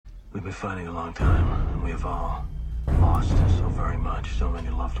We've been fighting a long time, and we have all lost so very much, so many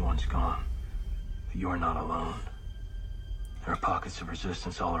loved ones gone. But you are not alone. There are pockets of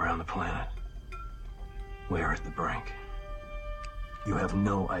resistance all around the planet. We are at the brink. You have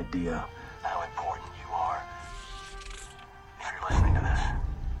no idea how important you are. If you're listening to this,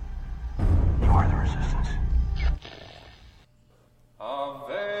 you are the resistance.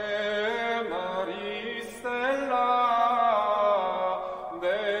 Ave Maria Stella,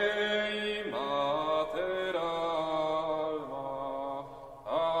 Dei Mater Alma,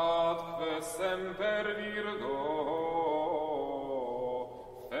 ad semper Virgo,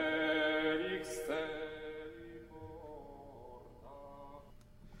 Felix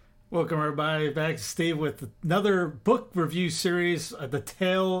Welcome everybody back to Steve with another book review series, a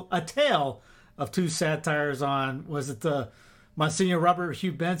tale of two satires on, was it Monsignor Robert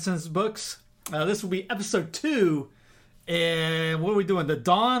Hugh Benson's books? This will be episode 2, and what are we doing? The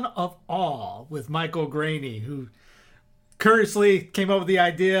Dawn of Awe with Michael Graney, who curiously came up with the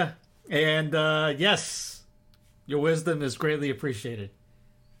idea, and yes, your wisdom is greatly appreciated.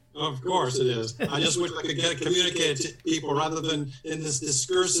 Of course it is. I just wish I could get it communicated to people rather than in this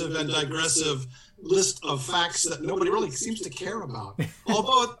discursive and digressive list of facts that nobody really seems to care about.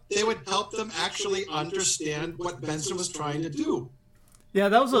 Although they would help them actually understand what Benson was trying to do. Yeah,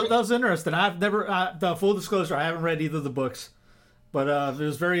 that was interesting. I've never, the full disclosure, I haven't read either of the books, but it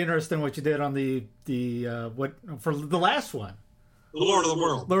was very interesting what you did on the what for the last one, The Lord of the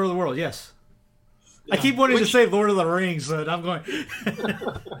World. Lord of the World, yes. Yeah. I keep wanting to say Lord of the Rings, but I'm going.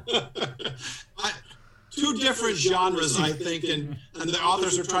 Two different genres, I think, and the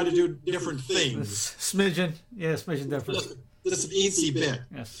authors are trying to do different things. Smidgen different. Just an easy bit.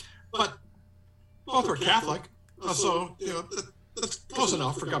 Yes. But both were Catholic, so that's close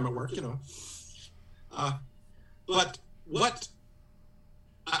enough for government work, But what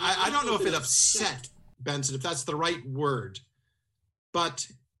I don't know if it upset Benson, if that's the right word, but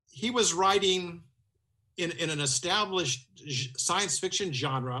he was writing in an established science fiction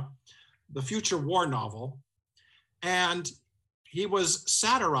genre, the future war novel, and he was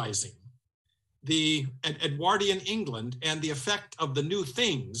satirizing the Edwardian England and the effect of the new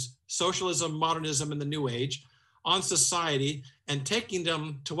things, socialism, modernism, and the New Age, on society, and taking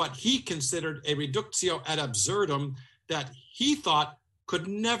them to what he considered a reductio ad absurdum that he thought could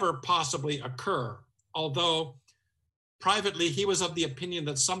never possibly occur, although privately, he was of the opinion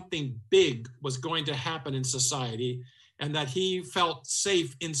that something big was going to happen in society and that he felt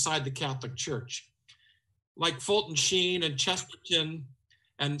safe inside the Catholic Church. Like Fulton Sheen and Chesterton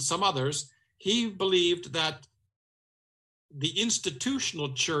and some others, he believed that the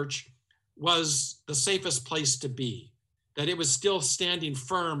institutional church was the safest place to be, that it was still standing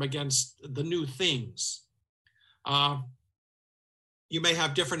firm against the new things. You may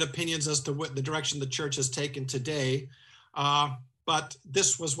have different opinions as to what the direction the church has taken today, but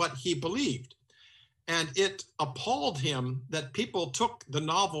this was what he believed. And it appalled him that people took the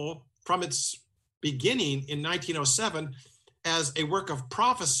novel from its beginning in 1907 as a work of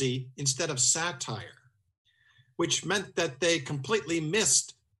prophecy instead of satire, which meant that they completely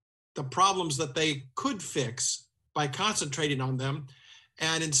missed the problems that they could fix by concentrating on them,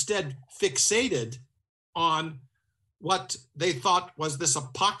 and instead fixated on what they thought was this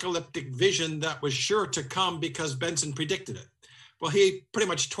apocalyptic vision that was sure to come because Benson predicted it. Well, he pretty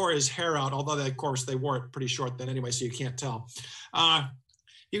much tore his hair out, although of course they wore it pretty short then anyway, so you can't tell.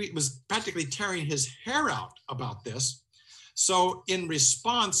 He was practically tearing his hair out about this. So in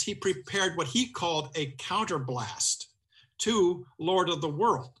response, he prepared what he called a counterblast to Lord of the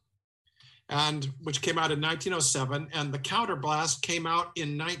World, and which came out in 1907, and the counterblast came out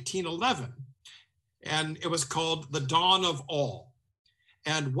in 1911. And it was called The Dawn of Awe.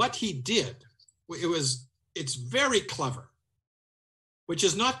 And what he did, it's very clever, which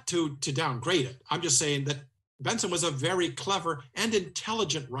is not to downgrade it. I'm just saying that Benson was a very clever and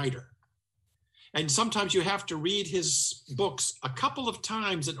intelligent writer. And sometimes you have to read his books a couple of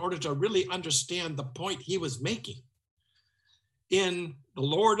times in order to really understand the point he was making. In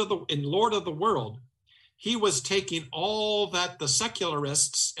Lord of the World, he was taking all that the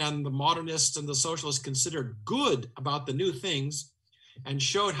secularists and the modernists and the socialists considered good about the new things and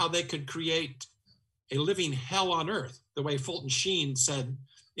showed how they could create a living hell on earth, the way Fulton Sheen said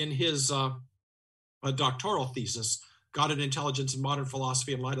in his doctoral thesis, God and Intelligence in Modern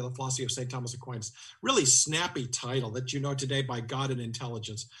Philosophy in Light of the Philosophy of St. Thomas Aquinas. Really snappy title that you know today by God and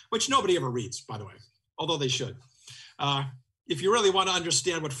Intelligence, which nobody ever reads, by the way, although they should. If you really want to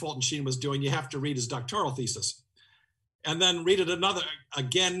understand what Fulton Sheen was doing, you have to read his doctoral thesis and then read it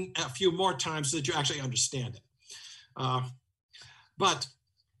again a few more times so that you actually understand it. But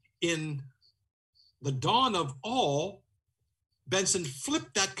in The Dawn of All, Benson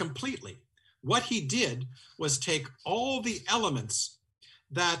flipped that completely. What he did was take all the elements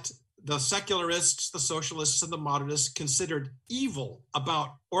that the secularists, the socialists, and the modernists considered evil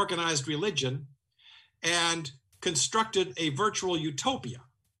about organized religion and constructed a virtual utopia.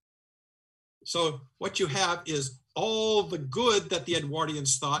 So what you have is all the good that the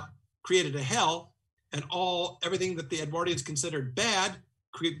Edwardians thought created a hell, and everything that the Edwardians considered bad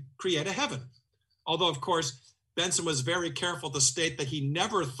create a heaven. Although, of course, Benson was very careful to state that he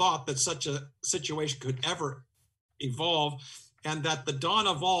never thought that such a situation could ever evolve, and that The Dawn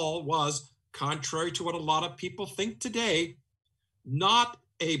of All was, contrary to what a lot of people think today, not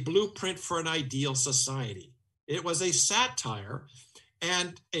a blueprint for an ideal society. It was a satire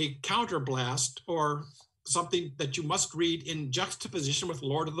and a counterblast, or something that you must read in juxtaposition with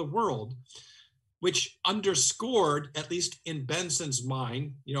Lord of the World, which underscored, at least in Benson's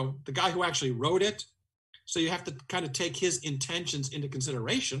mind, the guy who actually wrote it, so you have to kind of take his intentions into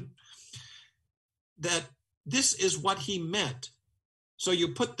consideration, that this is what he meant. So you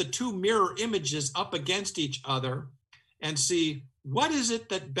put the two mirror images up against each other and see, what is it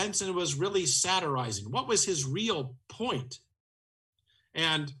that Benson was really satirizing? What was his real point?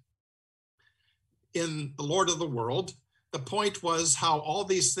 And in The Lord of the World, the point was how all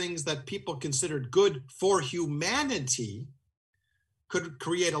these things that people considered good for humanity could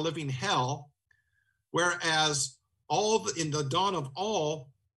create a living hell, whereas in The Dawn of All,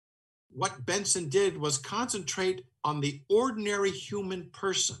 what Benson did was concentrate on the ordinary human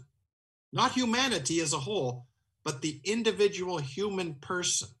person, not humanity as a whole, but the individual human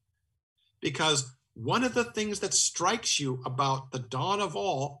person. Because one of the things that strikes you about The Dawn of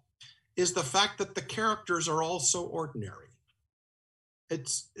All is the fact that the characters are all so ordinary. It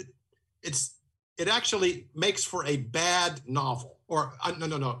actually makes for a bad novel, or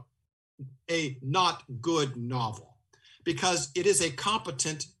a not good novel, because it is a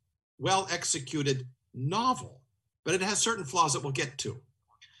competent, well-executed novel, but it has certain flaws that we'll get to.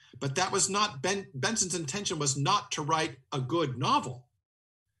 But that was not Benson's intention, was not to write a good novel,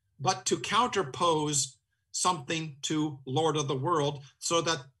 but to counterpose something to Lord of the World, so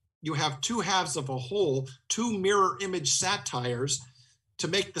that you have two halves of a whole, two mirror image satires to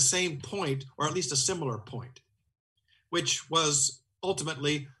make the same point, or at least a similar point, which was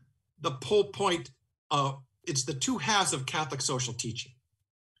ultimately the whole point of, it's the two halves of Catholic social teaching.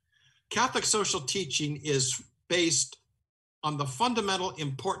 Catholic social teaching is based on the fundamental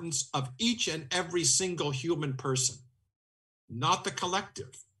importance of each and every single human person, not the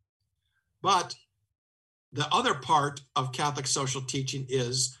collective. But the other part of Catholic social teaching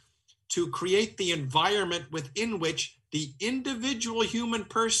is to create the environment within which the individual human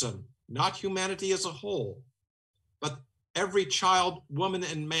person, not humanity as a whole, but every child, woman,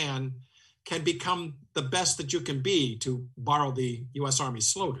 and man, can become the best that you can be, to borrow the U.S. Army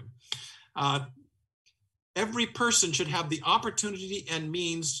slogan. Every person should have the opportunity and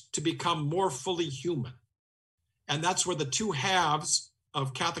means to become more fully human. And that's where the two halves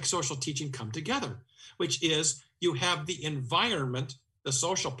of Catholic social teaching come together, which is you have the environment, the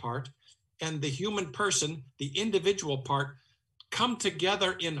social part, and the human person, the individual part, come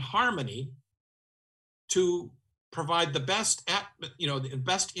together in harmony to provide the best, the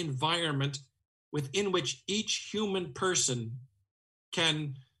best environment within which each human person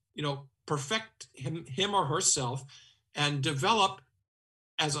can, perfect him or herself and develop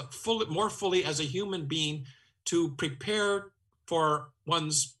more fully as a human being to prepare for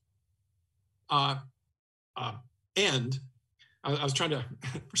one's end. I was trying to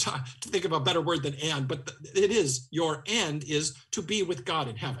think of a better word than "and," but it is, your end is to be with God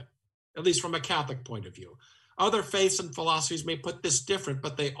in heaven, at least from a Catholic point of view. Other faiths and philosophies may put this different,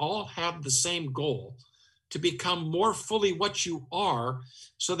 but they all have the same goal: to become more fully what you are,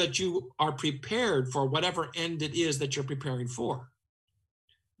 so that you are prepared for whatever end it is that you're preparing for,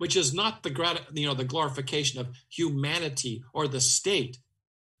 which is not the glorification of humanity or the state,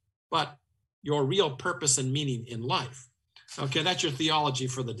 but your real purpose and meaning in life. Okay, that's your theology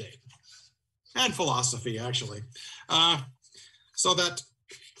for the day, and philosophy, actually. So that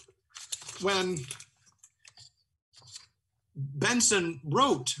when Benson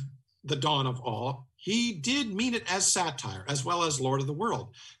wrote The Dawn of All, he did mean it as satire as well as Lord of the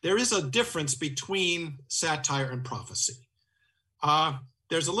World. There is a difference between satire and prophecy.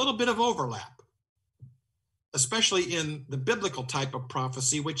 There's a little bit of overlap, especially in the biblical type of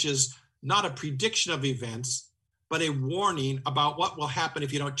prophecy, which is not a prediction of events, but a warning about what will happen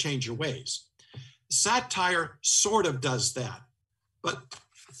if you don't change your ways. Satire sort of does that, but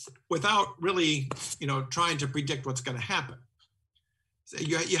without really, trying to predict what's going to happen.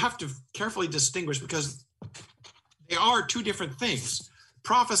 You have to carefully distinguish, because they are two different things.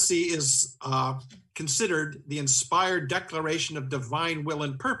 Prophecy is considered the inspired declaration of divine will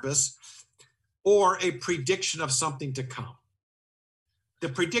and purpose, or a prediction of something to come. The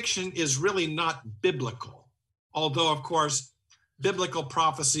prediction is really not biblical, although, of course, biblical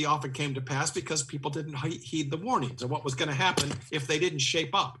prophecy often came to pass because people didn't heed the warnings of what was going to happen if they didn't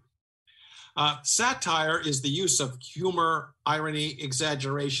shape up. Satire is the use of humor, irony,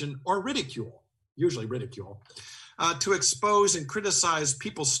 exaggeration, or ridicule, usually ridicule, to expose and criticize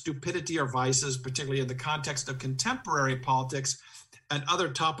people's stupidity or vices, particularly in the context of contemporary politics and other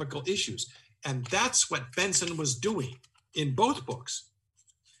topical issues. And that's what Benson was doing in both books.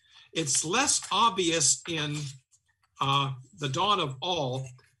 It's less obvious in The Dawn of All,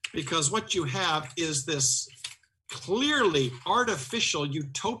 because what you have is this clearly artificial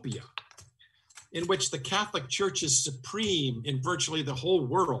utopia in which the Catholic Church is supreme in virtually the whole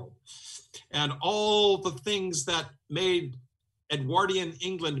world. And all the things that made Edwardian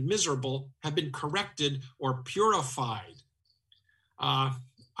England miserable have been corrected or purified.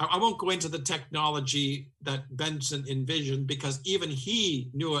 I won't go into the technology that Benson envisioned, because even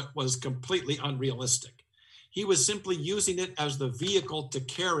he knew it was completely unrealistic. He was simply using it as the vehicle to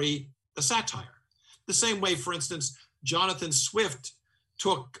carry the satire. The same way, for instance, Jonathan Swift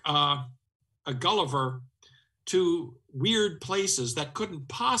took a Gulliver to weird places that couldn't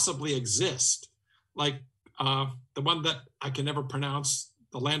possibly exist, like the one that I can never pronounce,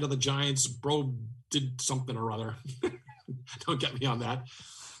 the Land of the Giants, Bro did something or other. Don't get me on that.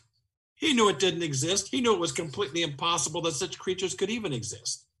 He knew it didn't exist. He knew it was completely impossible that such creatures could even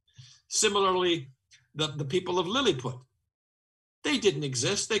exist. Similarly, the people of Lilliput, they didn't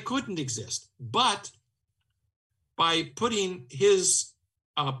exist. They couldn't exist. But by putting his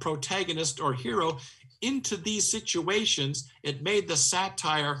protagonist or hero into these situations, it made the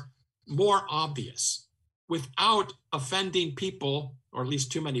satire more obvious without offending people, or at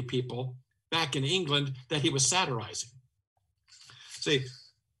least too many people, back in England that he was satirizing. See,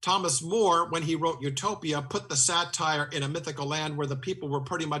 Thomas More, when he wrote Utopia, put the satire in a mythical land where the people were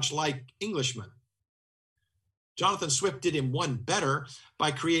pretty much like Englishmen. Jonathan Swift did him one better by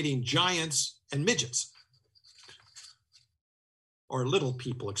creating giants and midgets. Or little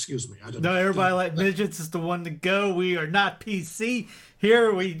people, excuse me. No, everybody like midgets is the one to go. We are not PC.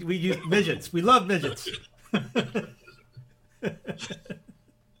 Here we use midgets. We love midgets. Some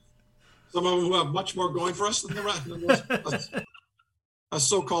of them who have much more going for us than the rest.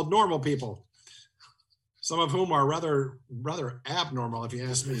 So-called normal people, some of whom are rather abnormal, if you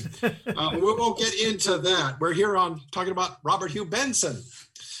ask me. We won't get into that. We're here on talking about Robert Hugh Benson,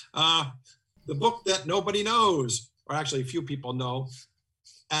 the book that nobody knows, or actually few people know.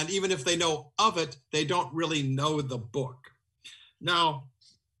 And even if they know of it, they don't really know the book. Now,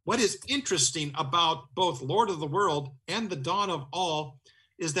 what is interesting about both Lord of the World and The Dawn of All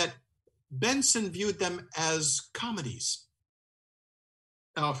is that Benson viewed them as comedies.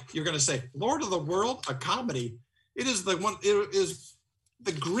 Now, you're going to say, Lord of the World, a comedy? It is the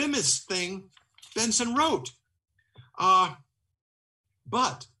grimmest thing Benson wrote.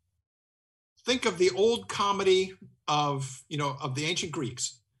 But think of the old comedy of the ancient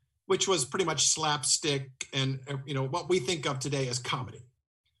Greeks, which was pretty much slapstick and, what we think of today as comedy.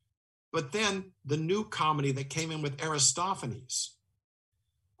 But then the new comedy that came in with Aristophanes.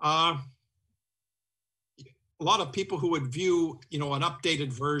 A lot of people who would view, an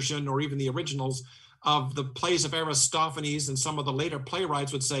updated version or even the originals of the plays of Aristophanes and some of the later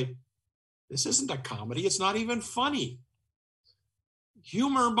playwrights would say, this isn't a comedy. It's not even funny.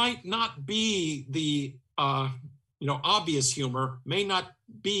 Humor might not be the, obvious humor, may not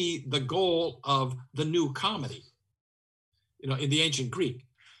be the goal of the new comedy, in the ancient Greek.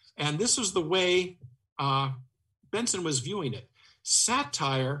 And this was the way Benson was viewing it.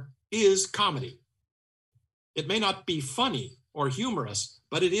 Satire is comedy. It may not be funny or humorous,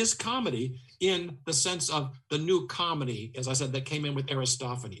 but it is comedy in the sense of the new comedy, as I said, that came in with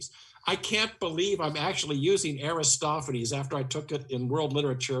Aristophanes. I can't believe I'm actually using Aristophanes after I took it in world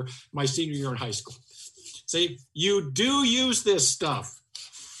literature my senior year in high school. See, you do use this stuff,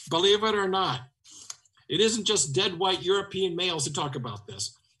 believe it or not. It isn't just dead white European males who talk about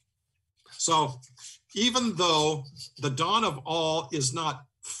this. So even though The Dawn of All is not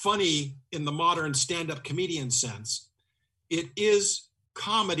funny in the modern stand-up comedian sense, it is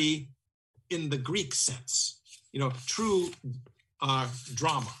comedy in the Greek sense, true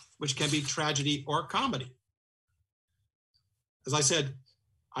drama, which can be tragedy or comedy. As I said,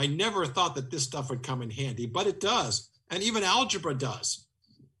 I never thought that this stuff would come in handy, but it does. And even algebra does,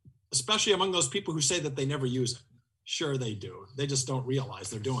 especially among those people who say that they never use it. Sure they do. They just don't realize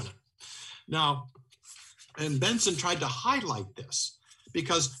they're doing it. Now, and Benson tried to highlight this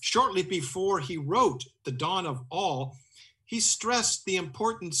because shortly before he wrote The Dawn of All, he stressed the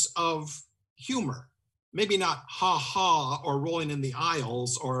importance of humor. Maybe not ha-ha or rolling in the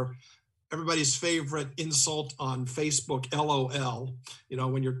aisles or everybody's favorite insult on Facebook, LOL,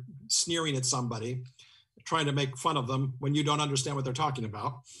 when you're sneering at somebody, trying to make fun of them when you don't understand what they're talking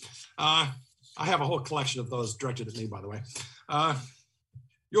about. I have a whole collection of those directed at me, by the way.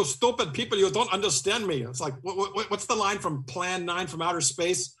 You stupid people, you don't understand me. It's like, what's the line from Plan 9 from Outer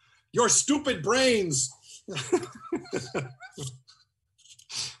Space? Your stupid brains.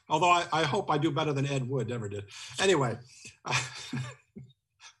 Although I hope I do better than Ed Wood ever did. Anyway,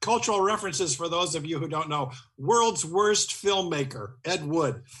 cultural references for those of you who don't know. World's worst filmmaker, Ed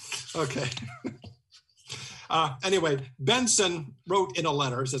Wood. Okay. Anyway, Benson wrote in a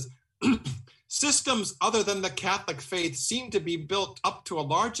letter, says, systems other than the Catholic faith seem to be built up to a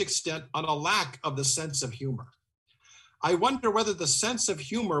large extent on a lack of the sense of humor. I wonder whether the sense of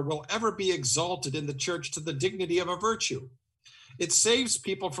humor will ever be exalted in the church to the dignity of a virtue. It saves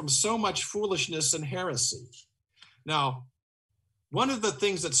people from so much foolishness and heresy. Now, one of the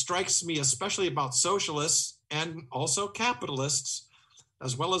things that strikes me, especially about socialists and also capitalists,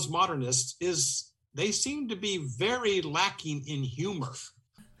 as well as modernists, is they seem to be very lacking in humor.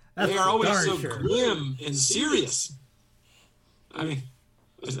 They are always so grim and serious. I mean,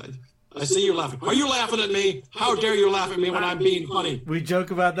 I see you laughing. Are you laughing at me? How dare you laugh at me when I'm being funny? We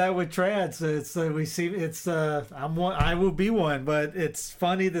joke about that with trads. I will be one, but it's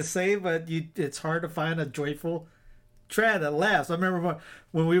funny to say, but it's hard to find a joyful trad that laughs. I remember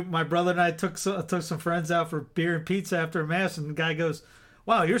when my brother and I took some friends out for beer and pizza after Mass, and the guy goes,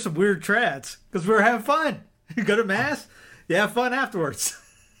 "Wow, you're some weird trads," because we were having fun. You go to Mass, you have fun afterwards.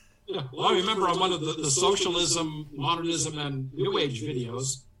 Yeah. Well, I remember on one of the socialism, modernism, and New Age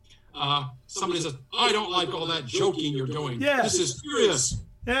videos, somebody said, I don't like all that joking you're doing. Yeah. This is serious.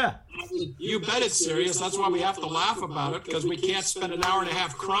 Yeah. You bet it's serious. That's why we have to laugh about it, because we can't spend an hour and a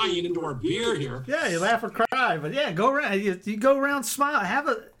half crying into our beer here. Yeah, you laugh or cry, but yeah, go around. You go around, smile.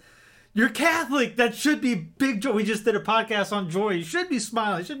 You're Catholic. That should be big joy. We just did a podcast on joy. You should be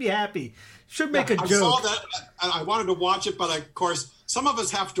smiling. You should be happy. You should make a joke. I saw that, and I wanted to watch it, but of course, some of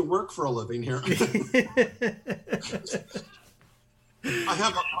us have to work for a living here. I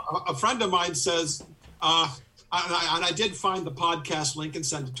have a friend of mine says, and I did find the podcast link and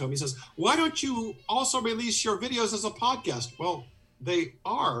send it to him. He says, why don't you also release your videos as a podcast? Well, they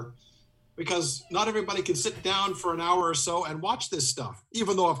are, because not everybody can sit down for an hour or so and watch this stuff,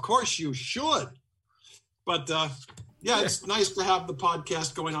 even though, of course, you should. But yeah, it's nice to have the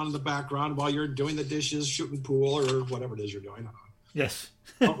podcast going on in the background while you're doing the dishes, shooting pool, or whatever it is you're doing. Yes.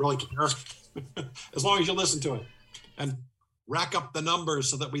 I don't really care. As long as you listen to it and rack up the numbers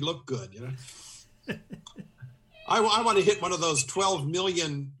so that we look good, I want to hit one of those 12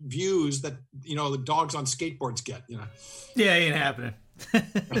 million views that, the dogs on skateboards get, Yeah, ain't happening.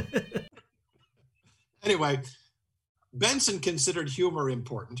 Anyway, Benson considered humor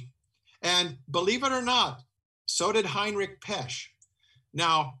important. And believe it or not, so did Heinrich Pesch.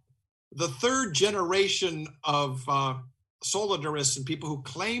 Now, the third generation of solidarists and people who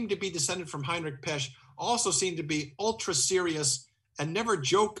claim to be descended from Heinrich Pesch also seem to be ultra serious and never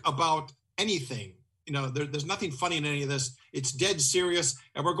joke about anything. There's nothing funny in any of this. It's dead serious,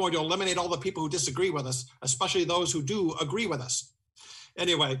 and we're going to eliminate all the people who disagree with us, especially those who do agree with us.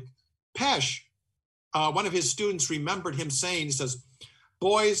 Anyway, Pesch, one of his students remembered him saying, he says,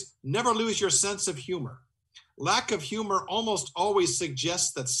 boys, never lose your sense of humor. Lack of humor almost always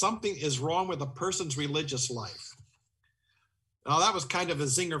suggests that something is wrong with a person's religious life. Now, that was kind of a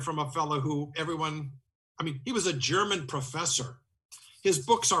zinger from a fellow who he was a German professor. His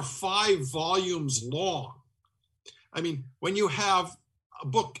books are 5 volumes long. When you have a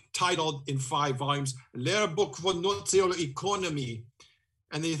book titled in 5 volumes, Lehrbuch von Sozialökonomie,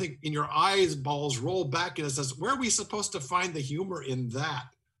 and then you think in your eyeballs roll back and it says, where are we supposed to find the humor in that?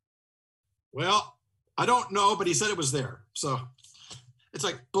 Well, I don't know, but he said it was there. So it's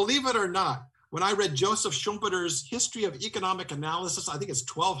like, believe it or not, when I read Joseph Schumpeter's History of Economic Analysis, I think it's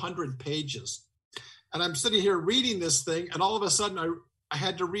 1,200 pages. And I'm sitting here reading this thing, and all of a sudden I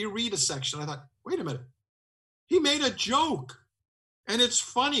had to reread a section. I thought, wait a minute. He made a joke, and it's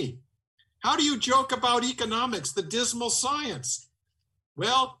funny. How do you joke about economics, the dismal science?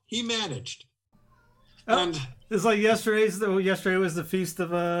 Well, he managed. And it's like yesterday was the feast of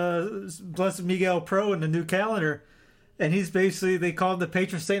Blessed Miguel Pro in the new calendar. And he's basically, they call him the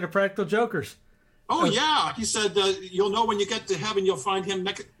patron saint of practical jokers. Oh, yeah. He said, you'll know when you get to heaven, you'll find him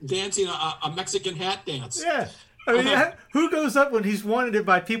dancing a Mexican hat dance. Yeah. I mean, who goes up when he's wanted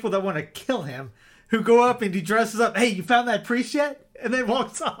by people that want to kill him? Who go up and he dresses up? Hey, you found that priest yet? And then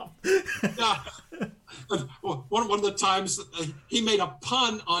walks off. Yeah. One of the times he made a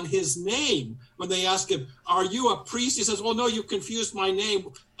pun on his name when they asked him, "Are you a priest?" He says, "Well, no, you confused my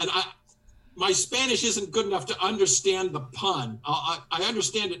name, and my Spanish isn't good enough to understand the pun. I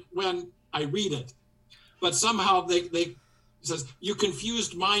understand it when I read it, but somehow they says you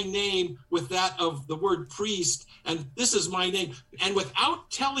confused my name with that of the word priest, and this is my name." And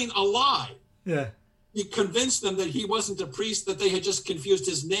without telling a lie, yeah, he convinced them that he wasn't a priest, that they had just confused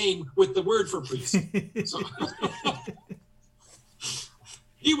his name with the word for priest. So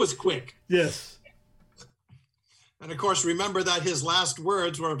he was quick. Yes. And of course, remember that his last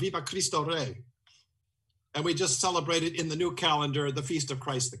words were "Viva Cristo Rey." And we just celebrated in the new calendar the Feast of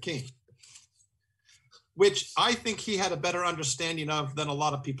Christ the King, which I think he had a better understanding of than a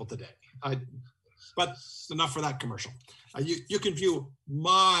lot of people today. But enough for that commercial. You can view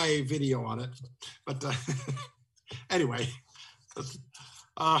my video on it. But anyway,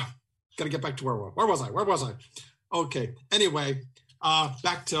 got to get back to where was I? Okay. Anyway,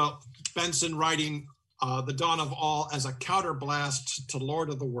 back to Benson writing The Dawn of All as a counterblast to Lord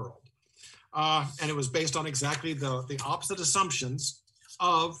of the World. And it was based on exactly the opposite assumptions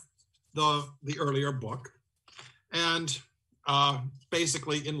of the earlier book. And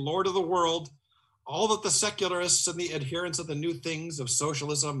basically in Lord of the World, all that the secularists and the adherents of the new things of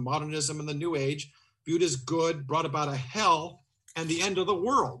socialism, modernism, and the New Age viewed as good brought about a hell and the end of the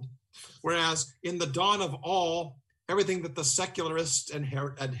world. Whereas in the Dawn of All, everything that the secularists and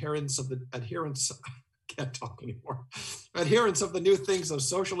adherents of the new things of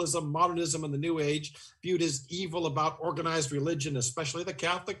socialism, modernism, and the New Age viewed as evil about organized religion, especially the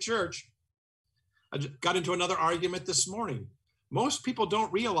Catholic Church. I got into another argument this morning. Most people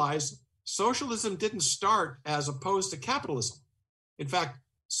don't realize socialism didn't start as opposed to capitalism. In fact,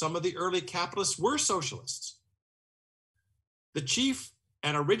 some of the early capitalists were socialists. The chief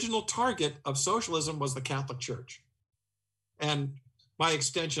and original target of socialism was the Catholic Church. And by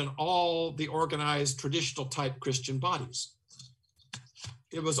extension, all the organized traditional type Christian bodies.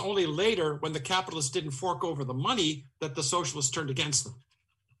 It was only later when the capitalists didn't fork over the money that the socialists turned against them.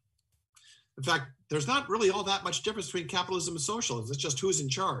 In fact, there's not really all that much difference between capitalism and socialism. It's just who's in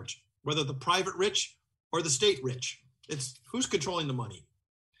charge, whether the private rich or the state rich. It's who's controlling the money.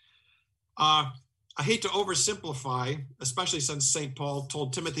 I hate to oversimplify, especially since St. Paul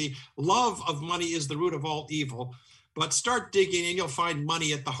told Timothy, love of money is the root of all evil, but start digging and you'll find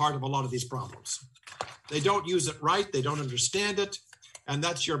money at the heart of a lot of these problems. They don't use it right, they don't understand it, and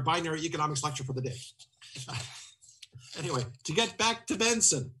that's your binary economics lecture for the day. Anyway, to get back to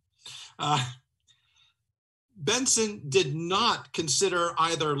Benson. Benson did not consider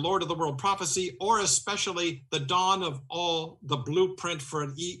either Lord of the World prophecy or especially the Dawn of All the blueprint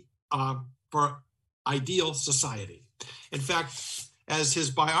for for ideal society. In fact, as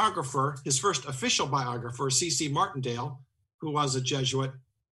his biographer, his first official biographer, C.C. Martindale, who was a Jesuit,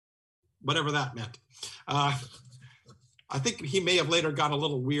 whatever that meant. I think he may have later got a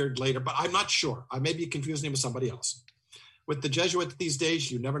little weird later, but I'm not sure. I may be confusing him with somebody else. With the Jesuits these days,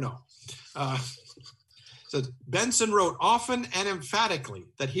 you never know. So Benson wrote often and emphatically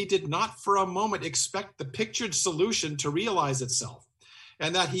that he did not for a moment expect the pictured solution to realize itself,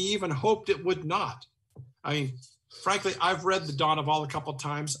 and that he even hoped it would not. I mean, frankly, I've read The Dawn of All a couple of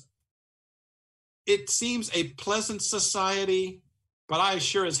times. It seems a pleasant society, but I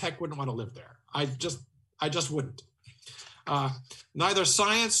sure as heck wouldn't want to live there. I just wouldn't. Neither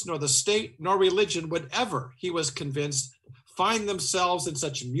science nor the state nor religion would ever, he was convinced, find themselves in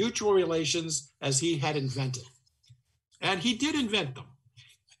such mutual relations as he had invented. And he did invent them.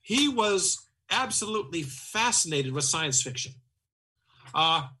 He was absolutely fascinated with science fiction.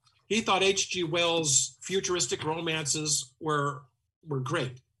 He thought H.G. Wells' futuristic romances were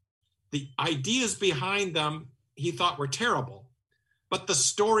great. The ideas behind them he thought were terrible, but the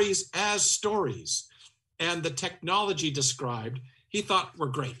stories as stories and the technology described he thought were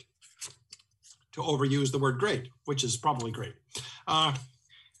great. To overuse the word great, which is probably great.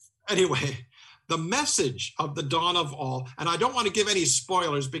 Anyway, the message of The Dawn of All, and I don't want to give any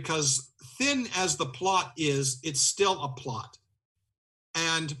spoilers because thin as the plot is, it's still a plot.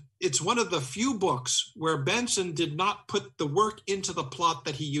 And it's one of the few books where Benson did not put the work into the plot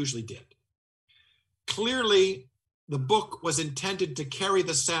that he usually did. Clearly, the book was intended to carry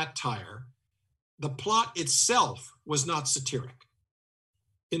the satire. The plot itself was not satiric.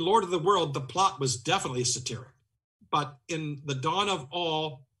 In Lord of the World, the plot was definitely satiric. But in The Dawn of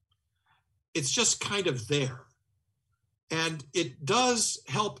All, it's just kind of there. And it does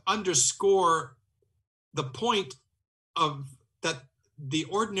help underscore the point of that the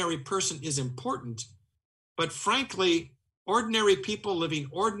ordinary person is important, but frankly, ordinary people living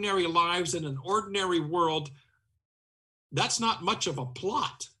ordinary lives in an ordinary world, that's not much of a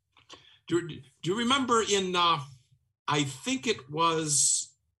plot. Do you remember in, I think it was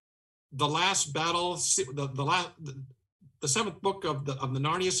The Last Battle, the seventh book of the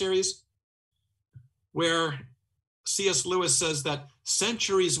Narnia series, where C.S. Lewis says that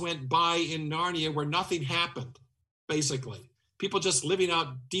centuries went by in Narnia where nothing happened, basically. People just living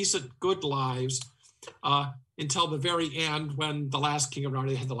out decent, good lives until the very end when the last king of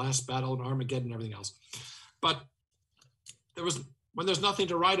Narnia had the last battle and Armageddon and everything else. But when there's nothing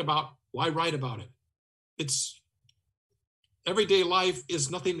to write about, why write about it? It's everyday life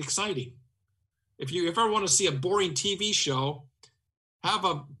is nothing exciting. If you ever want to see a boring TV show, have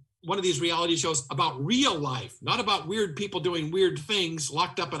one of these reality shows about real life, not about weird people doing weird things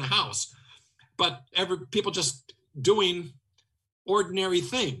locked up in a house, but people just doing ordinary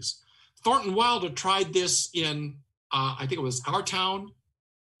things. Thornton Wilder tried this in, I think it was Our Town,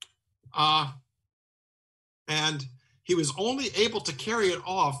 and he was only able to carry it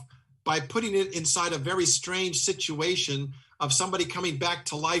off by putting it inside a very strange situation of somebody coming back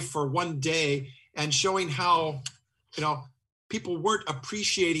to life for one day and showing how, people weren't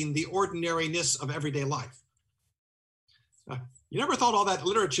appreciating the ordinariness of everyday life. You never thought all that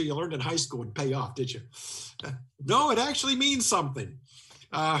literature you learned in high school would pay off, did you? No, it actually means something.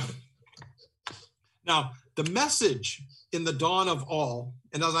 Now, the message in The Dawn of All,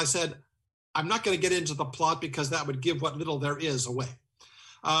 and as I said, I'm not going to get into the plot because that would give what little there is away.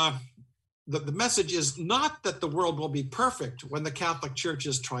 The message is not that the world will be perfect when the Catholic Church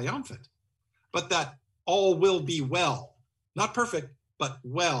is triumphant, but that all will be well. Not perfect, but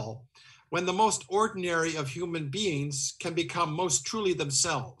well, when the most ordinary of human beings can become most truly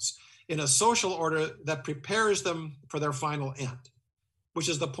themselves in a social order that prepares them for their final end, which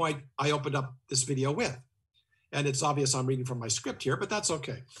is the point I opened up this video with. And it's obvious I'm reading from my script here, but that's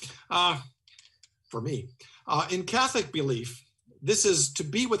okay for me. In Catholic belief, this is to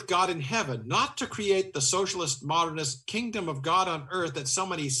be with God in heaven, not to create the socialist modernist kingdom of God on earth that so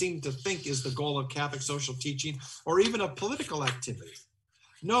many seem to think is the goal of Catholic social teaching or even of political activity.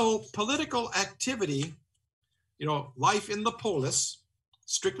 No, political activity, life in the polis,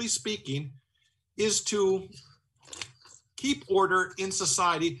 strictly speaking, is to keep order in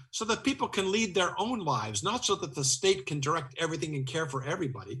society so that people can lead their own lives, not so that the state can direct everything and care for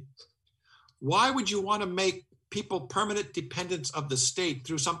everybody. Why would you want to make people permanent dependents of the state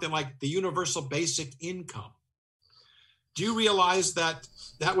through something like the universal basic income? Do you realize that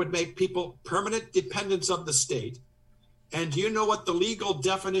would make people permanent dependents of the state? And do you know what the legal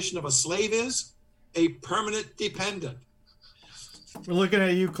definition of a slave is? A permanent dependent. We're looking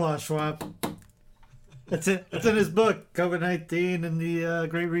at you, Klaus Schwab. It's in his book, COVID-19 and the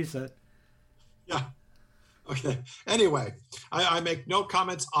Great Reset. Yeah. Okay. Anyway, I make no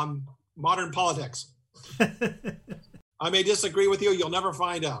comments on modern politics. I may disagree with you. You'll never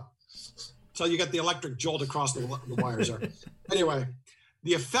find out until you get the electric jolt across the wires there. Anyway,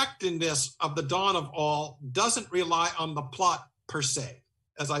 the effectiveness of The Dawn of All doesn't rely on the plot per se.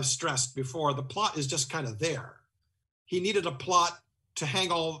 As I've stressed before, the plot is just kind of there. He needed a plot to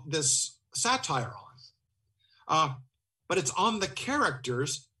hang all this satire on. But it's on the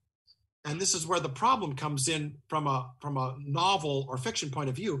characters, and this is where the problem comes in from a novel or fiction point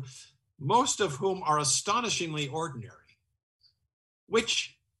of view, most of whom are astonishingly ordinary,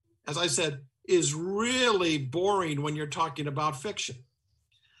 which, as I said, is really boring when you're talking about fiction.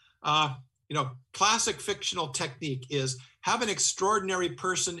 Classic fictional technique is have an extraordinary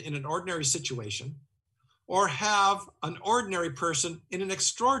person in an ordinary situation or have an ordinary person in an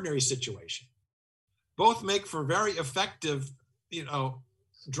extraordinary situation. Both make for very effective,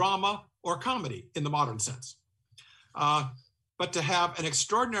 drama or comedy in the modern sense. But to have an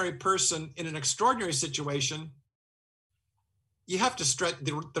extraordinary person in an extraordinary situation, you have to stretch,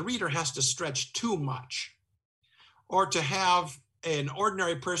 the reader has to stretch too much. Or to have an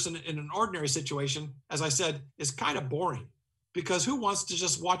ordinary person in an ordinary situation, as I said, is kind of boring, because who wants to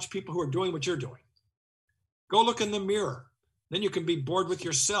just watch people who are doing what you're doing? Go look in the mirror. Then you can be bored with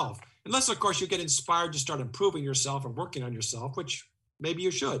yourself. Unless, of course, you get inspired to start improving yourself and working on yourself, which maybe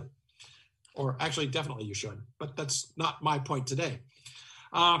you should. Or actually, definitely you should, but that's not my point today.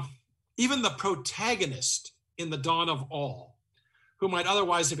 Even the protagonist in The Dawn of All, who might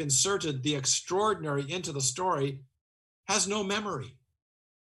otherwise have inserted the extraordinary into the story, has no memory.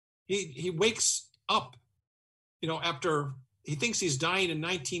 He wakes up, after he thinks he's dying in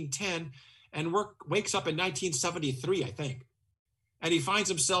 1910 and wakes up in 1973, I think. And he finds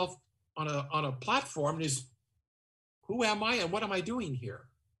himself on a platform, and he's, who am I and what am I doing here?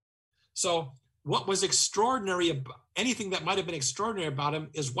 So what was extraordinary, anything that might have been extraordinary about him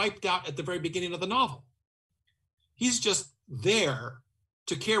is wiped out at the very beginning of the novel. He's just there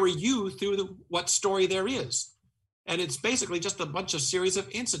to carry you through what story there is. And it's basically just a bunch of series of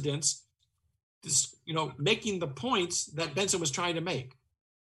incidents, making the points that Benson was trying to make.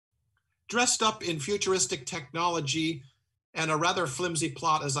 Dressed up in futuristic technology and a rather flimsy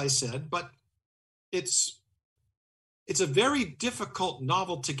plot, as I said, but it's a very difficult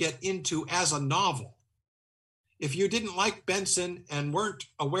novel to get into as a novel. If you didn't like Benson and weren't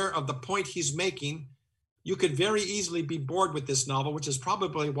aware of the point he's making, you could very easily be bored with this novel, which is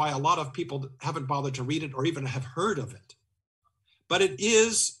probably why a lot of people haven't bothered to read it or even have heard of it. But it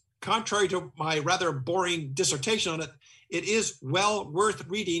is, contrary to my rather boring dissertation on it, it is well worth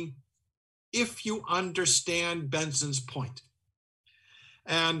reading if you understand Benson's point.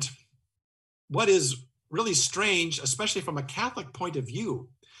 And what is really strange, especially from a Catholic point of view,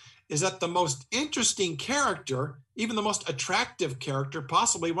 is that the most interesting character, even the most attractive character,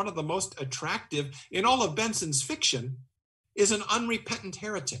 possibly one of the most attractive in all of Benson's fiction, is an unrepentant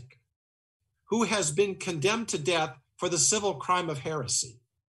heretic who has been condemned to death for the civil crime of heresy,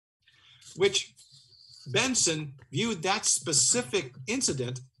 which Benson viewed that specific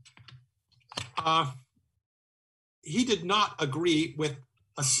incident. He did not agree with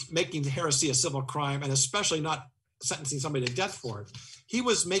making heresy a civil crime, and especially not sentencing somebody to death for it. He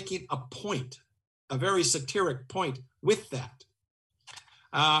was making a point, a very satiric point with that,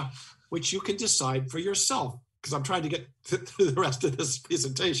 which you can decide for yourself, because I'm trying to get through the rest of this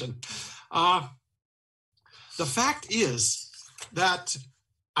presentation. The fact is that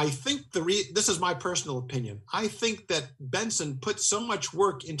I think this is my personal opinion. I think that Benson put so much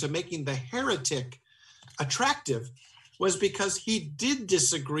work into making the heretic attractive was because he did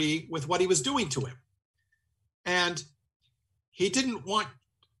disagree with what he was doing to him. And he didn't want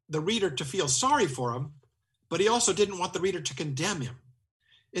the reader to feel sorry for him, but he also didn't want the reader to condemn him.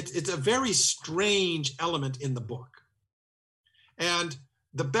 It's a very strange element in the book. And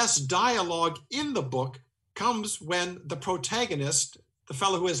the best dialogue in the book comes when the protagonist, the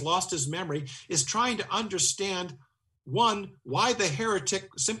fellow who has lost his memory, is trying to understand, one, why the heretic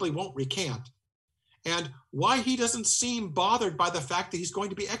simply won't recant, and why he doesn't seem bothered by the fact that he's going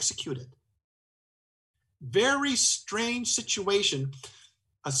to be executed. Very strange situation,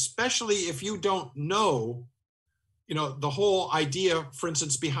 especially if you don't know, the whole idea, for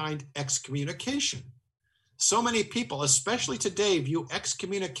instance, behind excommunication. So many people, especially today, view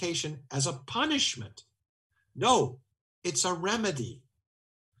excommunication as a punishment. No, it's a remedy.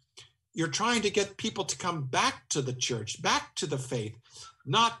 You're trying to get people to come back to the church, back to the faith,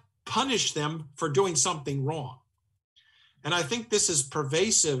 not punish them for doing something wrong. And I think this is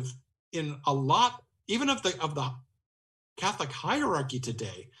pervasive in a lot, even of the Catholic hierarchy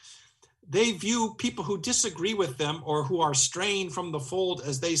today. They view people who disagree with them or who are straying from the fold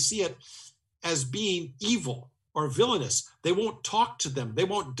as they see it as being evil or villainous. They won't talk to them. They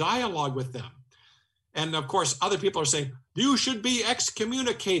won't dialogue with them. And of course, other people are saying, you should be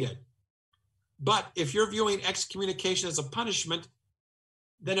excommunicated. But if you're viewing excommunication as a punishment,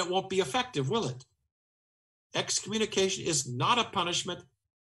 then it won't be effective, will it? Excommunication is not a punishment,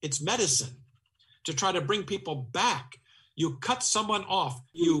 it's medicine to try to bring people back. You cut someone off,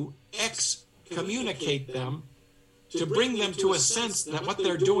 you excommunicate them to bring them to a sense that what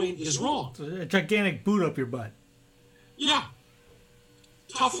they're doing is wrong. A gigantic boot up your butt. Yeah.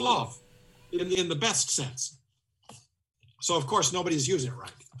 Tough love in the best sense. So, of course, nobody's using it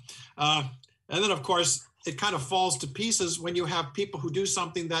right. And then, of course, it kind of falls to pieces when you have people who do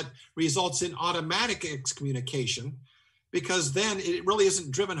something that results in automatic excommunication, because then it really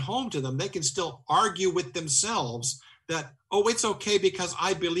isn't driven home to them. They can still argue with themselves that, oh, it's okay because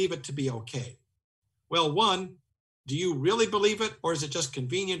I believe it to be okay. Well, one, do you really believe it, or is it just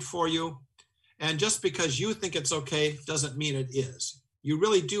convenient for you? And just because you think it's okay doesn't mean it is. You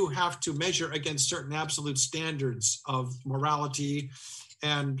really do have to measure against certain absolute standards of morality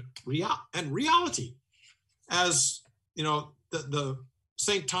and reality. As the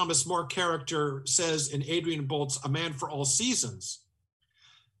St. Thomas More character says in Adrian Bolt's A Man for All Seasons,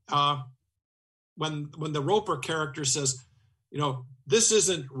 when the Roper character says, this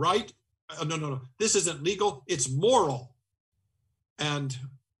isn't right, no, this isn't legal, it's moral, and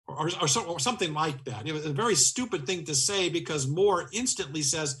or something like that. It was a very stupid thing to say, because Moore instantly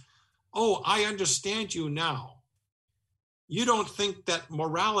says, oh, I understand you now. You don't think that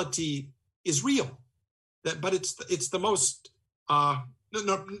morality is real. But it's the most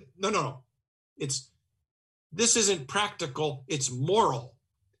no. This isn't practical. It's moral.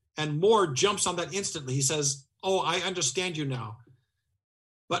 And Moore jumps on that instantly. He says, oh, I understand you now.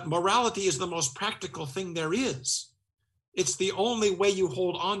 But morality is the most practical thing there is. It's the only way you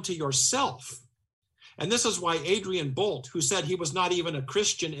hold on to yourself. And this is why Adrian Bolt, who said he was not even a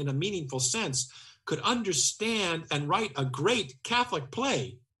Christian in a meaningful sense, could understand and write a great Catholic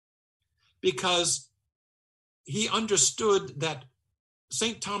play, because he understood that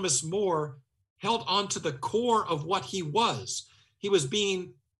St. Thomas More held on to the core of what he was. He was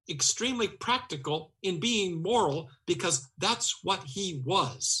being extremely practical in being moral because that's what he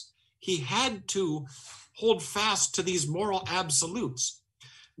was. He had to hold fast to these moral absolutes,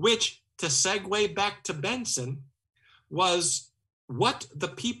 which, to segue back to Benson, was what the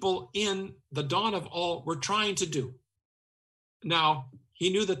people in the Dawn of All were trying to do. Now, he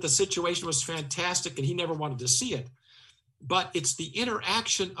knew that the situation was fantastic and he never wanted to see it, but it's the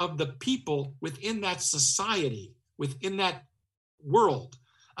interaction of the people within that society, within that world,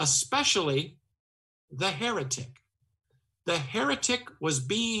 especially the heretic. The heretic was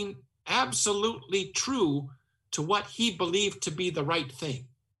being absolutely true to what he believed to be the right thing.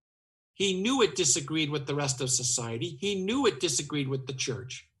 He knew it disagreed with the rest of society. He knew it disagreed with the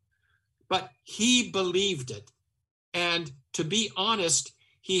church, but he believed it. And to be honest,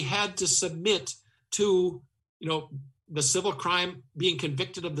 he had to submit to, the civil crime, being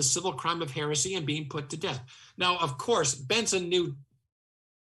convicted of the civil crime of heresy and being put to death. Now, of course, Benson knew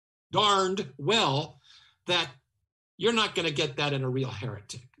darned well that you're not going to get that in a real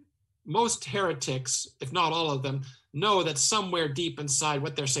heretic. Most heretics, if not all of them, know that somewhere deep inside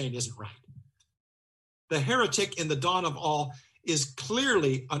what they're saying isn't right. The heretic in the Dawn of All is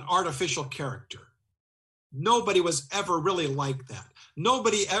clearly an artificial character. Nobody was ever really like that.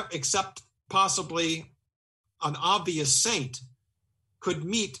 Nobody, except possibly an obvious saint, could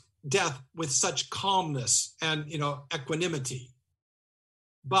meet death with such calmness and, equanimity.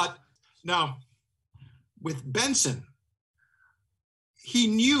 But now, with Benson, he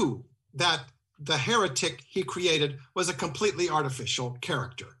knew that the heretic he created was a completely artificial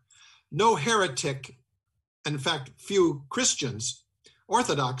character. No heretic, in fact, few Christians,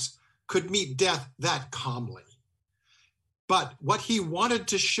 Orthodox, could meet death that calmly. But what he wanted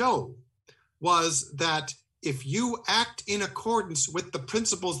to show was that if you act in accordance with the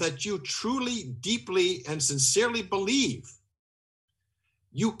principles that you truly, deeply, and sincerely believe,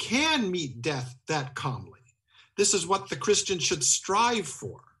 you can meet death that calmly. This is what the Christian should strive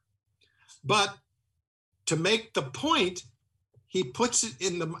for. But to make the point, he puts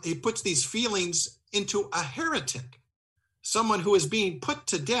these feelings into a heretic, someone who is being put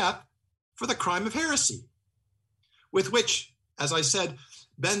to death for the crime of heresy, with which, as I said,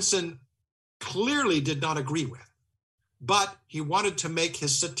 Benson clearly did not agree with, but he wanted to make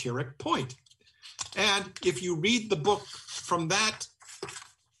his satiric point. And if you read the book from that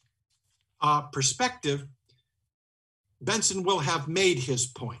perspective, Benson will have made his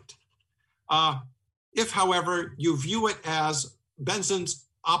point. If, however, you view it as Benson's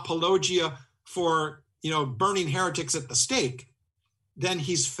apologia for, burning heretics at the stake, then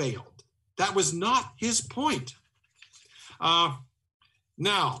he's failed. That was not his point.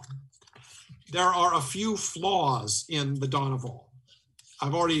 Now, there are a few flaws in the Dawn of All.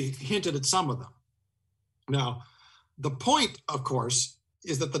 I've already hinted at some of them. Now, the point, of course,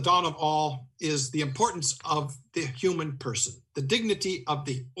 is that the Dawn of All is the importance of the human person, the dignity of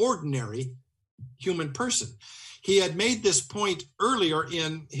the ordinary human person. He had made this point earlier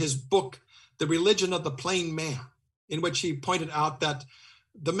in his book, The Religion of the Plain Man, in which he pointed out that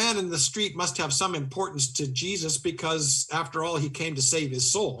the man in the street must have some importance to Jesus because, after all, he came to save his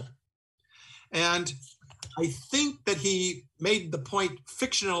soul. And I think that he made the point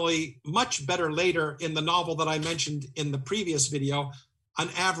fictionally much better later in the novel that I mentioned in the previous video, An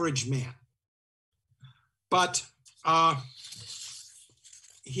Average Man. But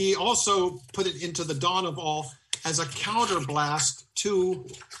he also put it into the Dawn of All as a counterblast to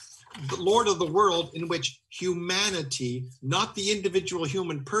the Lord of the World, in which humanity, not the individual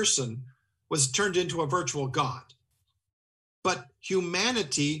human person, was turned into a virtual God. But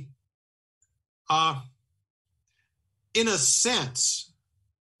humanity, in a sense,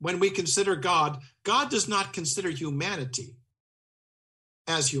 when we consider God, God does not consider humanity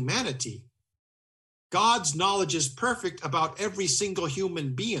as humanity. God's knowledge is perfect about every single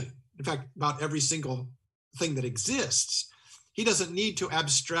human being, in fact, about every single thing that exists. He doesn't need to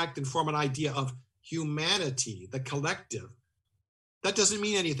abstract and form an idea of humanity, the collective. That doesn't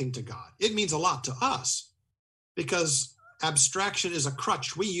mean anything to God. It means a lot to us, because abstraction is a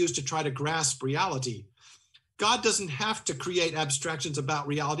crutch we use to try to grasp reality. God doesn't have to create abstractions about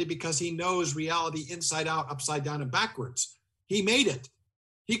reality because he knows reality inside out, upside down, and backwards. He made it.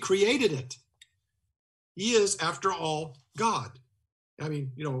 He created it. He is, after all, God. I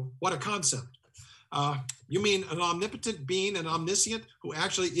mean, what a concept. You mean an omnipotent being, an omniscient, who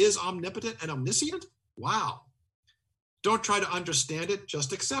actually is omnipotent and omniscient? Wow. Don't try to understand it,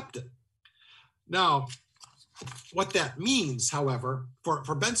 just accept it. Now, what that means, however,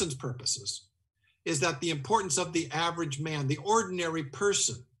 for Benson's purposes, is that the importance of the average man, the ordinary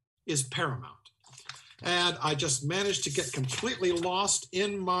person, is paramount. And I just managed to get completely lost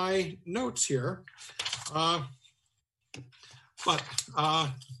in my notes here. But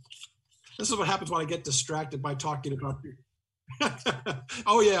this is what happens when I get distracted by talking about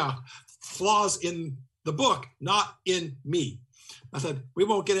oh yeah, flaws in the book, not in me. I said, we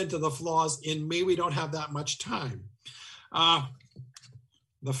won't get into the flaws in me. We don't have that much time.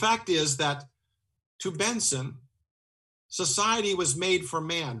 The fact is that to Benson, society was made for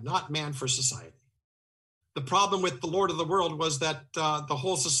man, not man for society. The problem with the Lord of the World was that the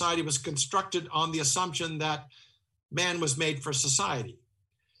whole society was constructed on the assumption that man was made for society.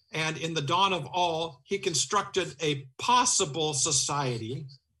 And in the dawn of all, he constructed a possible society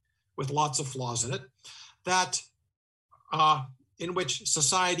with lots of flaws in it, that in which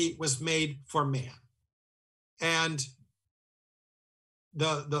society was made for man. And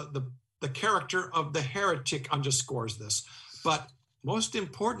the character of the heretic underscores this. But most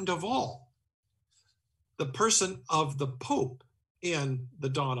important of all, the person of the Pope in the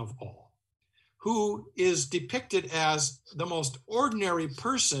dawn of all, who is depicted as the most ordinary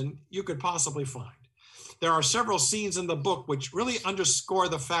person you could possibly find. There are several scenes in the book which really underscore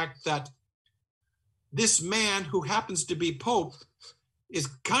the fact that this man who happens to be Pope is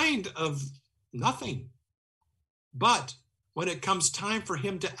kind of nothing. But when it comes time for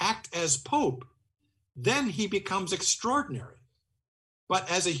him to act as Pope, then he becomes extraordinary. But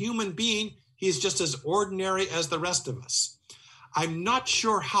as a human being, he's just as ordinary as the rest of us. I'm not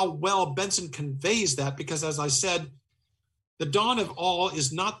sure how well Benson conveys that because, as I said, The Dawn of All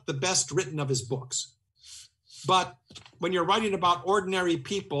is not the best written of his books. But when you're writing about ordinary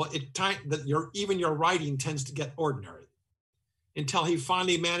people, even your writing tends to get ordinary until he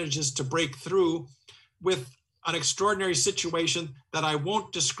finally manages to break through with an extraordinary situation that I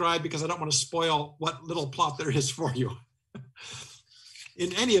won't describe because I don't want to spoil what little plot there is for you.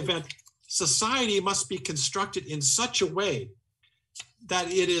 In any event, society must be constructed in such a way that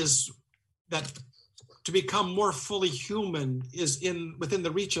that to become more fully human is within the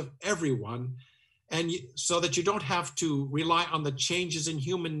reach of everyone, and so that you don't have to rely on the changes in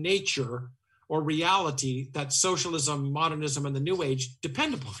human nature or reality that socialism, modernism, and the New Age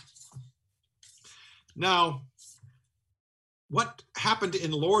depend upon. Now, what happened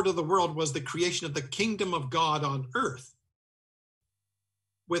in Lord of the World was the creation of the kingdom of God on earth,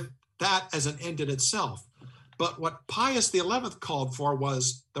 with that as an end in itself. But what Pius XI called for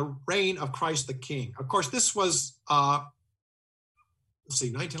was the reign of Christ the King. Of course, this was,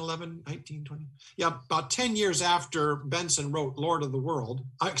 1911, 1920? Yeah, about 10 years after Benson wrote Lord of the World,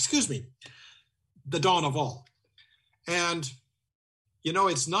 The Dawn of All. And,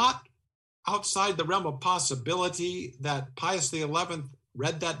 it's not outside the realm of possibility that Pius XI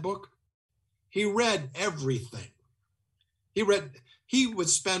read that book. He read everything. He would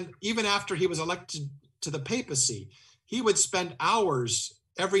spend, even after he was elected to the papacy, he would spend hours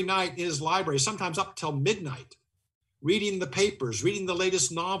every night in his library, sometimes up till midnight, reading the papers, reading the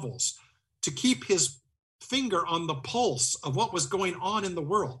latest novels, to keep his finger on the pulse of what was going on in the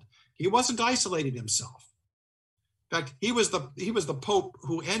world. He wasn't isolating himself. In fact, he was the Pope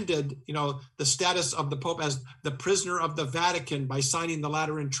who ended, the status of the Pope as the prisoner of the Vatican by signing the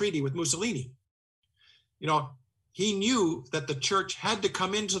Lateran Treaty with Mussolini. He knew that the church had to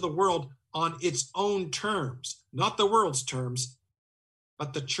come into the world on its own terms, not the world's terms,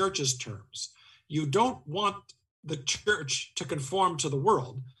 but the church's terms. You don't want the church to conform to the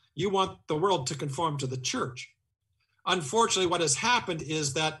world. You want the world to conform to the church. Unfortunately, what has happened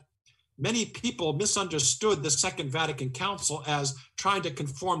is that many people misunderstood the Second Vatican Council as trying to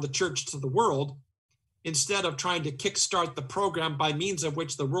conform the church to the world instead of trying to kickstart the program by means of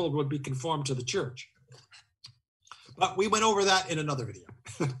which the world would be conformed to the church. But we went over that in another video.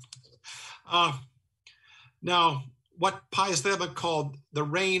 Now, what Pius XI called the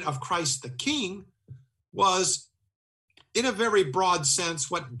reign of Christ the King was, in a very broad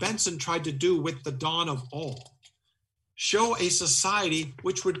sense, what Benson tried to do with The Dawn of All. Show a society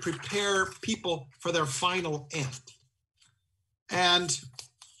which would prepare people for their final end. And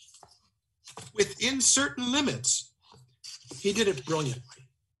within certain limits, he did it brilliantly.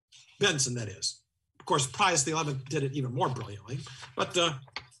 Benson, that is. Of course, Pius XI did it even more brilliantly, but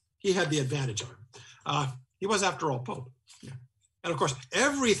he had the advantage of him. He was, after all, Pope. Yeah. And of course,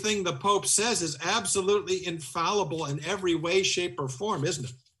 everything the Pope says is absolutely infallible in every way, shape, or form, isn't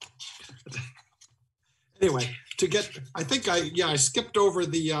it? Anyway, I skipped over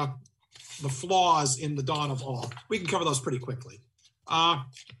the flaws in the Dawn of All. We can cover those pretty quickly. As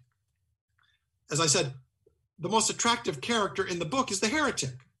I said, the most attractive character in the book is the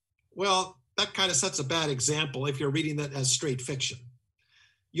heretic. Well, that kind of sets a bad example if you're reading that as straight fiction.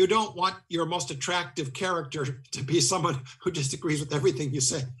 You don't want your most attractive character to be someone who disagrees with everything you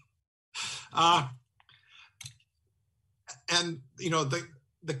say. And, you know,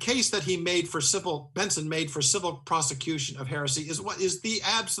 the case that Benson made for civil prosecution of heresy is what is the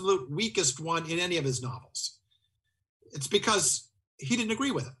absolute weakest one in any of his novels. It's because he didn't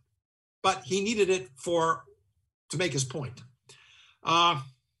agree with it, but he needed it to make his point.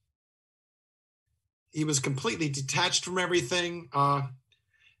 He was completely detached from everything.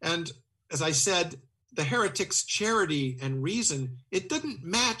 And as I said, the heretic's charity and reason, it didn't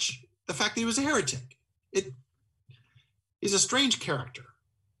match the fact that he was a heretic. He's a strange character.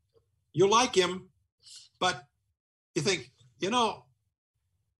 You like him, but you think, you know,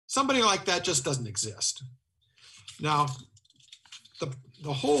 somebody like that just doesn't exist. Now,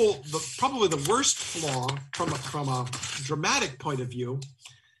 probably the worst flaw from a dramatic point of view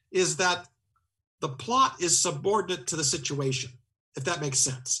is that the plot is subordinate to the situation, if that makes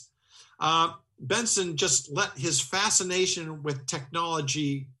sense. Benson just let his fascination with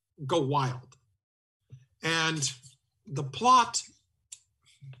technology go wild. And the plot,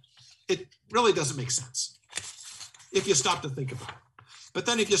 it really doesn't make sense if you stop to think about it. But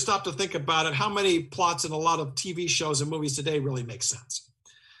then if you stop to think about it, how many plots in a lot of TV shows and movies today really make sense?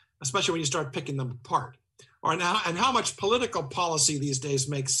 Especially when you start picking them apart. And how much political policy these days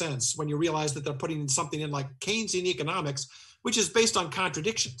makes sense when you realize that they're putting something in like Keynesian economics, which is based on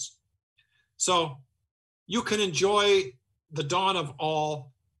contradictions. So you can enjoy the Dawn of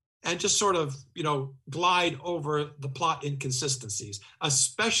All and just sort of, you know, glide over the plot inconsistencies,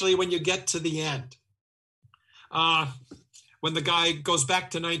 especially when you get to the end. When the guy goes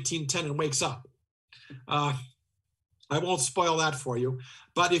back to 1910 and wakes up. I won't spoil that for you,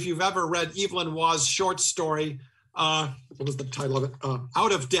 but if you've ever read Evelyn Waugh's short story, what was the title of it?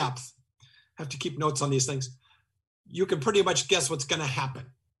 Out of Depth. I have to keep notes on these things. You can pretty much guess what's going to happen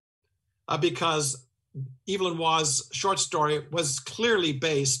because Evelyn Waugh's short story was clearly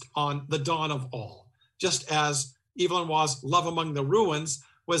based on the Dawn of All, just as Evelyn Waugh's Love Among the Ruins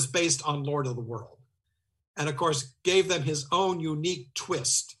was based on Lord of the World. And of course, gave them his own unique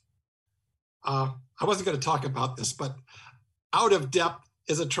twist. I wasn't going to talk about this, but Out of Depth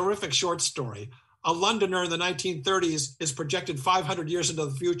is a terrific short story. A Londoner in the 1930s is projected 500 years into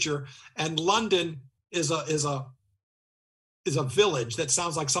the future, and London is a village that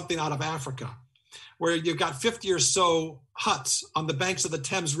sounds like something out of Africa, where you've got 50 or so huts on the banks of the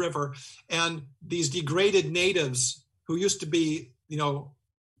Thames River, and these degraded natives who used to be, you know,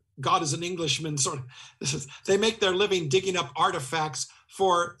 God is an Englishman, sort of, they make their living digging up artifacts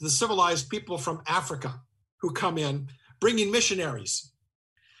for the civilized people from Africa who come in, bringing missionaries.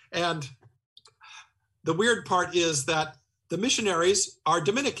 And the weird part is that the missionaries are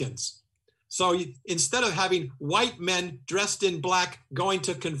Dominicans. So instead of having white men dressed in black going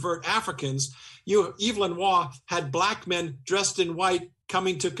to convert Africans, Evelyn Waugh had black men dressed in white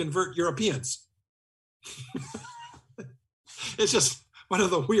coming to convert Europeans. It's just one of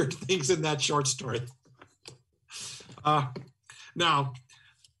the weird things in that short story. Now,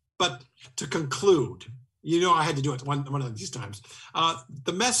 but to conclude, you know I had to do it one of these times.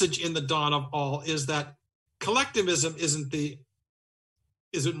 The message in the Dawn of All is that collectivism isn't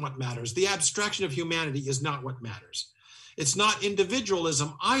what matters. The abstraction of humanity is not what matters. It's not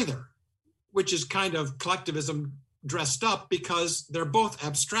individualism either, which is kind of collectivism dressed up because they're both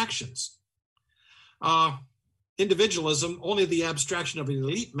abstractions. Individualism, only the abstraction of an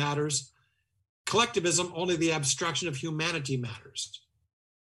elite matters. Collectivism, only the abstraction of humanity matters.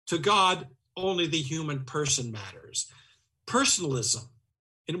 To God, only the human person matters. Personalism,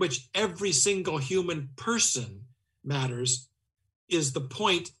 in which every single human person matters, is the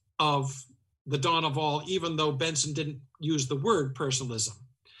point of the Dawn of All, even though Benson didn't use the word personalism.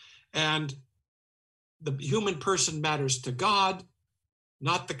 And the human person matters to God,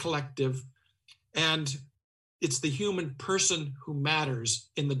 not the collective. And it's the human person who matters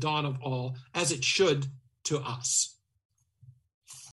in the Dawn of All, as it should to us.